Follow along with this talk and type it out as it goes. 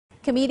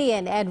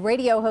Comedian and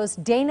radio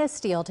host Dana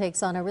Steele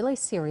takes on a really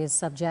serious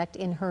subject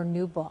in her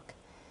new book.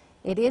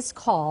 It is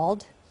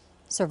called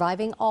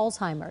Surviving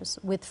Alzheimer's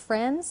with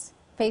Friends,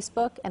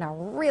 Facebook, and a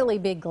really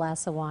big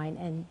glass of wine.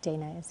 And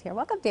Dana is here.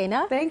 Welcome,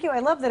 Dana. Thank you. I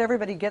love that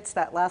everybody gets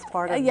that last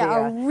part of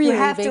really you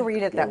have big, to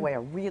read it that way,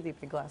 a really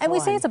big glass of wine. And we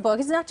say it's a book.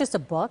 It's not just a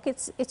book.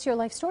 It's your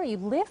life story. You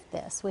lived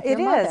this with your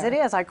mother. It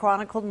is. I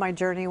chronicled my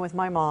journey with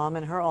my mom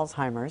and her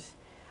Alzheimer's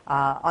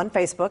on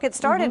Facebook. It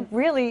started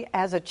really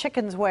as a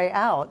chicken's way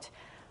out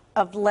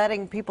of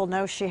letting people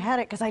know she had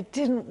it, because I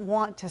didn't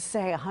want to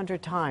say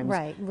 100 times,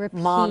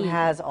 Mom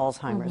has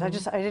Alzheimer's.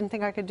 I didn't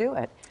think I could do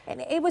it.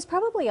 And it was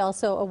probably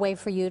also a way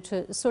for you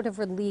to sort of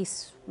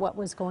release what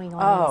was going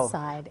on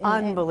inside.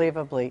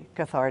 Unbelievably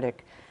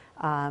cathartic.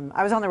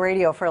 I was on the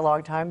radio for a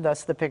long time,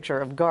 thus the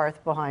picture of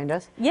Garth behind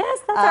us. Yes,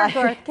 that's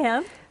our Garth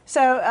Kemp.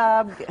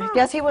 So,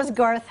 guess he was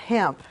Garth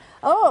Hemp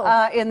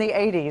in the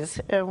 80s.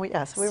 And we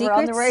were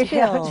on the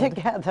radio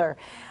together.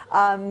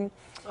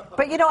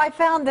 But you know, I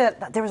found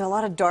that there was a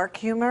lot of dark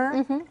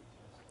humor,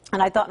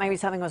 and I thought maybe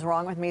something was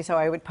wrong with me, so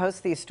I would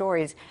post these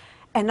stories.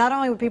 And not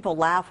only would people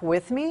laugh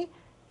with me,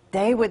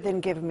 they would then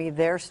give me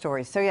their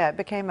stories. So yeah,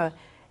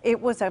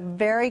 it was a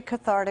very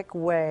cathartic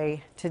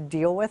way to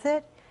deal with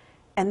it.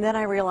 And then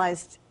I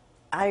realized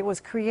I was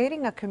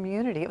creating a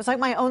community. It was like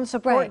my own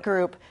support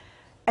group,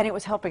 and it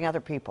was helping other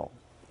people.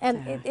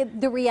 And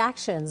the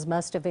reactions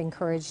must have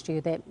encouraged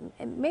you that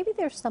maybe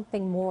there's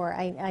something more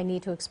I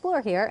need to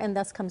explore here, and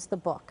thus comes the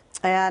book.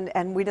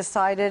 And we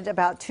decided,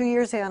 about 2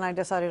 years in, I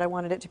decided I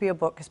wanted it to be a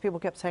book, because people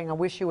kept saying, I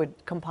wish you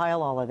would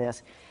compile all of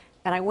this.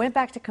 And I went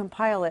back to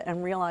compile it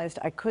and realized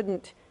I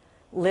couldn't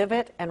live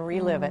it and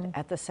relive it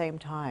at the same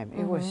time.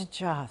 It was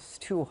just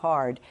too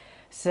hard.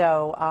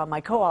 So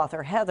my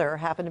co-author, Heather,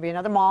 happened to be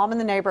another mom in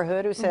the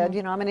neighborhood who said,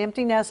 you know, I'm an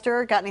empty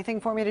nester, got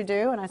anything for me to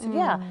do? And I said,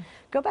 yeah,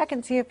 go back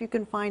and see if you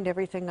can find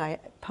everything I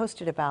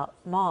posted about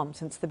Mom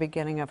since the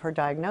beginning of her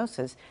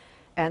diagnosis,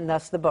 and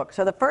thus the book.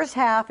 So the first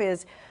half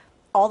is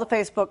all the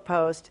Facebook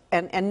posts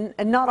and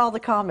not all the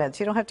comments.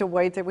 You don't have to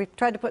wait. We've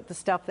tried to put the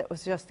stuff that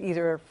was just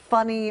either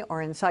funny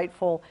or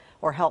insightful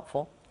or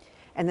helpful.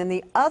 And then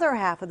the other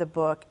half of the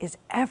book is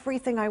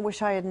everything I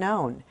wish I had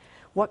known,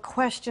 what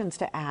questions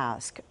to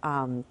ask,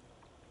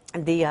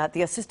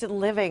 the assisted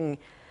living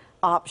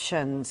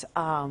options,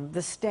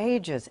 the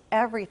stages,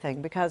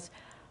 everything, because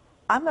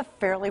I'm a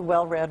fairly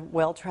well-read,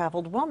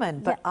 well-traveled woman,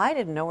 but I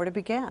didn't know where to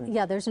begin.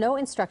 Yeah, there's no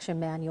instruction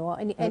manual,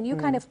 and you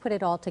kind of put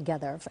it all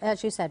together,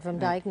 as you said, from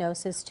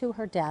diagnosis to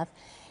her death,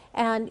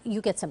 and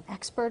you get some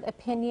expert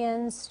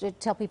opinions to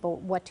tell people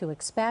what to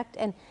expect,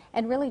 and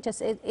really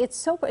just,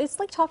 it's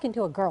like talking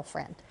to a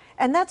girlfriend.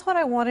 And that's what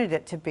I wanted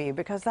it to be,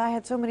 because I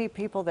had so many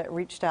people that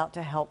reached out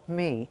to help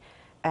me.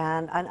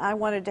 And I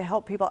wanted to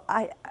help people.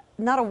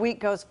 Not a week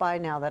goes by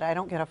now that I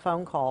don't get a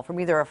phone call from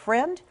either a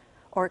friend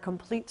or a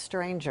complete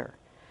stranger.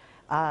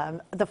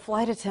 The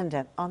flight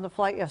attendant on the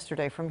flight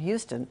yesterday from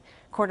Houston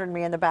cornered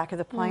me in the back of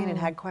the plane and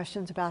had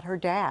questions about her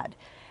dad.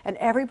 And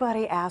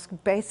everybody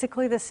asked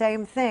basically the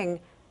same thing: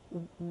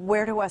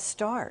 where do I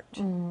start?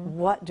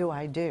 What do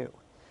I do?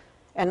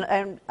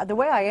 And the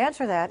way I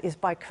answer that is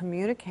by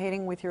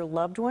communicating with your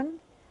loved one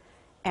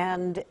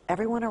and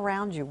everyone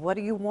around you. What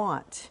do you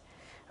want?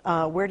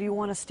 Where do you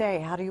want to stay?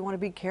 How do you want to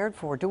be cared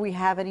for? Do we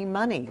have any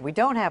money? We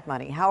don't have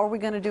money. How are we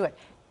going to do it?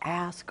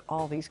 Ask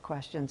all these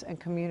questions and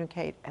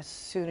communicate as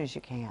soon as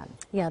you can.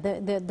 Yeah,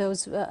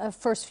 those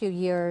first few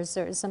years,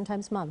 or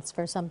sometimes months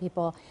for some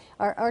people,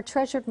 are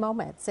treasured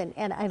moments.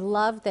 And I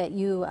love that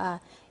you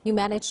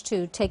managed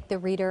to take the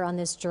reader on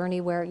this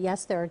journey where,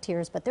 yes, there are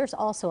tears, but there's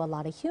also a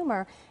lot of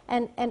humor.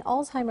 And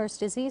Alzheimer's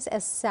disease,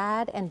 as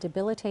sad and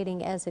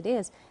debilitating as it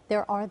is,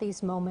 there are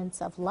these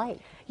moments of light.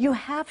 You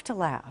have to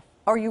laugh,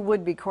 or you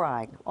would be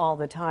crying all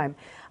the time.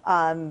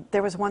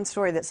 There was one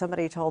story that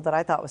somebody told that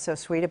I thought was so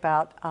sweet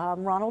about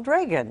Ronald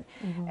Reagan.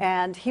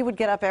 And he would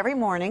get up every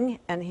morning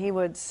and he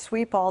would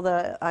sweep all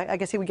the, I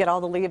guess he would get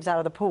all the leaves out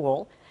of the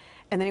pool.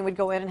 And then he would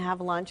go in and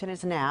have lunch and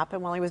his nap.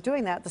 And while he was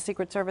doing that, the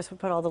Secret Service would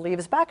put all the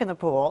leaves back in the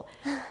pool.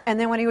 And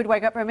then when he would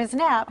wake up from his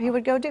nap, he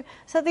would go do.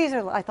 So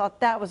I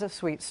thought that was a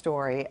sweet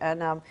story.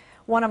 And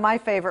one of my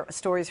favorite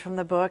stories from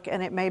the book,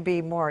 and it may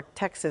be more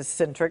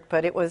Texas-centric,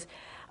 but it was,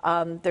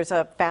 there's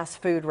a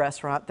fast food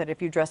restaurant that if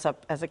you dress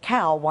up as a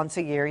cow once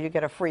a year, you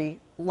get a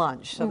free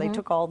lunch. So they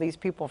took all these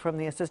people from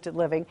the assisted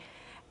living,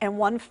 and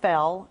one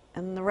fell,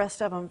 and the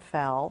rest of them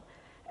fell.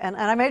 And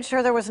I made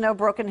sure there was no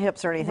broken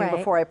hips or anything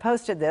before I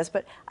posted this,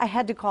 but I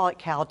had to call it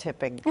cow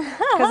tipping,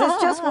 because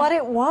it's just what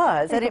it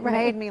was, and it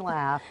made me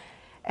laugh.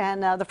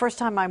 And the first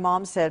time my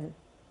mom said,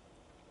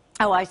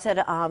 I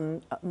said,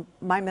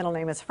 my middle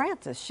name is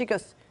Frances. She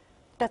goes,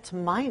 that's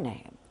my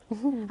name.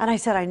 And I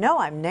said, I know,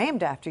 I'm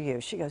named after you.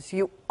 She goes,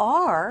 you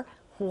are?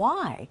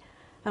 Why?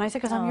 And I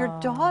said, because I'm your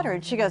daughter.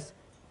 And she goes,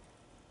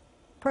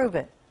 prove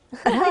it.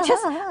 And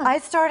I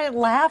started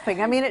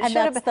laughing. I mean, it should have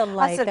been. And that's the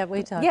light that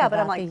we talk about, but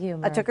I'm like, the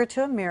humor. I took her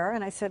to a mirror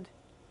and I said,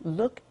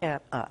 look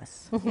at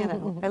us. You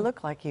know, I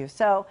look like you.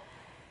 So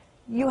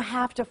you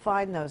have to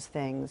find those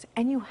things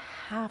and you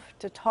have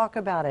to talk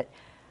about it.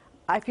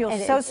 I feel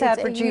And so sad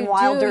for you Gene do,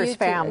 Wilder's you do.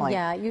 family.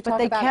 Yeah, you but talk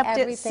they about kept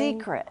it everything.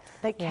 secret.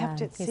 They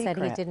kept it He secret.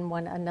 said he didn't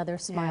want another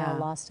smile Yeah.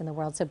 lost in the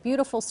world. So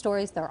beautiful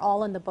stories. They're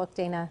all in the book,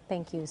 Dana.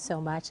 Thank you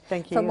so much.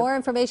 Thank For you. more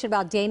information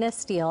about Dana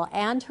Steele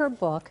and her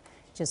book,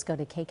 just go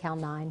to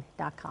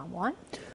kcal9.com. Juan?